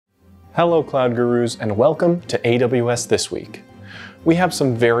Hello Cloud Gurus and welcome to AWS This Week. We have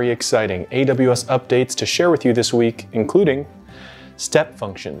some very exciting AWS updates to share with you this week, including Step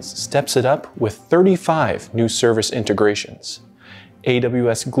Functions steps it up with 35 new service integrations.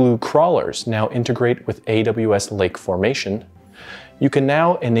 AWS Glue Crawlers now integrate with AWS Lake Formation. You can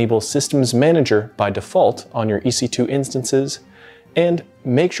now enable Systems Manager by default on your EC2 instances. And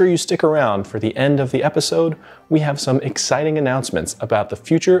make sure you stick around for the end of the episode. We have some exciting announcements about the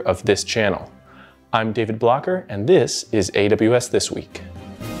future of this channel. I'm David Blocker, and this is AWS This Week.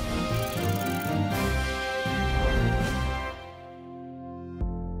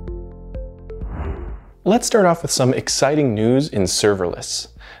 Let's start off with some exciting news in serverless.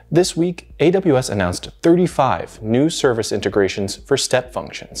 This week, AWS announced 35 new service integrations for step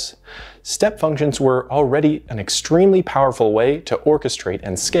functions. Step functions were already an extremely powerful way to orchestrate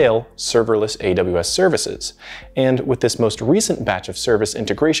and scale serverless AWS services. And with this most recent batch of service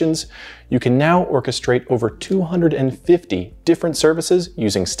integrations, you can now orchestrate over 250 different services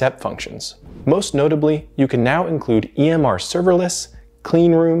using step functions. Most notably, you can now include EMR serverless,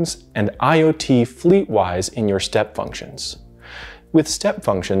 clean rooms, and IoT fleet-wise in your step functions. With step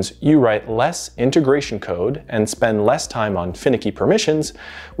functions, you write less integration code and spend less time on finicky permissions,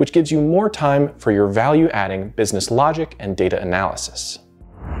 which gives you more time for your value-adding business logic and data analysis.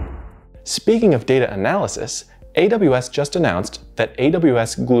 Speaking of data analysis, AWS just announced that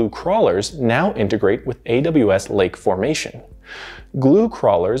AWS Glue Crawlers now integrate with AWS Lake Formation. Glue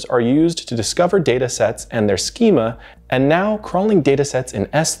crawlers are used to discover datasets and their schema, and now crawling datasets in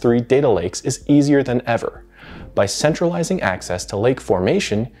S3 data lakes is easier than ever. By centralizing access to Lake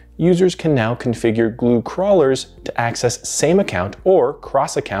Formation, users can now configure Glue crawlers to access same account or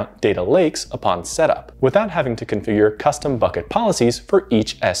cross-account data lakes upon setup, without having to configure custom bucket policies for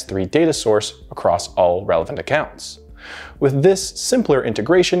each S3 data source across all relevant accounts. With this simpler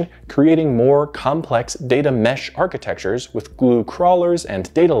integration, creating more complex data mesh architectures with Glue crawlers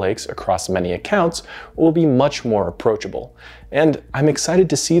and data lakes across many accounts will be much more approachable. And I'm excited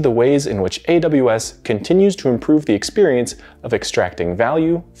to see the ways in which AWS continues to improve the experience of extracting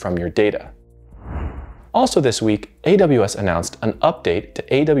value from your data. Also this week, AWS announced an update to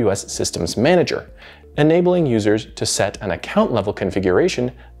AWS Systems Manager, enabling users to set an account-level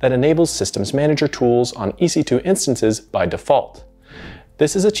configuration that enables Systems Manager tools on EC2 instances by default.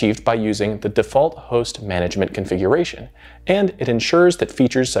 This is achieved by using the default host management configuration, and it ensures that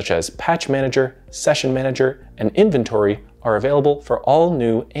features such as Patch Manager, Session Manager, and Inventory are available for all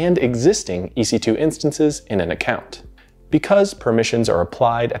new and existing EC2 instances in an account. Because permissions are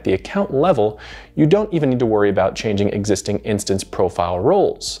applied at the account level, you don't even need to worry about changing existing instance profile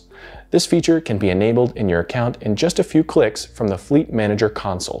roles. This feature can be enabled in your account in just a few clicks from the Fleet Manager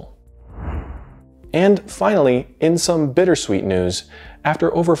console. And finally, in some bittersweet news,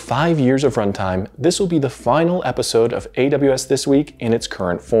 after over 5 years of runtime, this will be the final episode of AWS This Week in its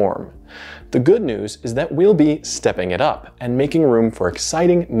current form. The good news is that we'll be stepping it up and making room for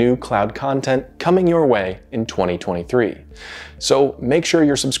exciting new cloud content coming your way in 2023. So make sure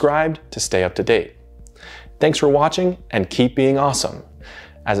you're subscribed to stay up to date. Thanks for watching and keep being awesome.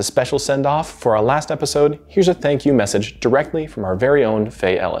 As a special send-off for our last episode, here's a thank you message directly from our very own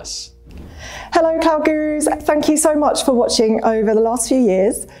Faye Ellis. Hello Cloud Gurus, thank you so much for watching over the last few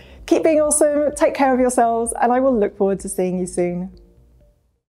years. Keep being awesome, take care of yourselves, and I will look forward to seeing you soon.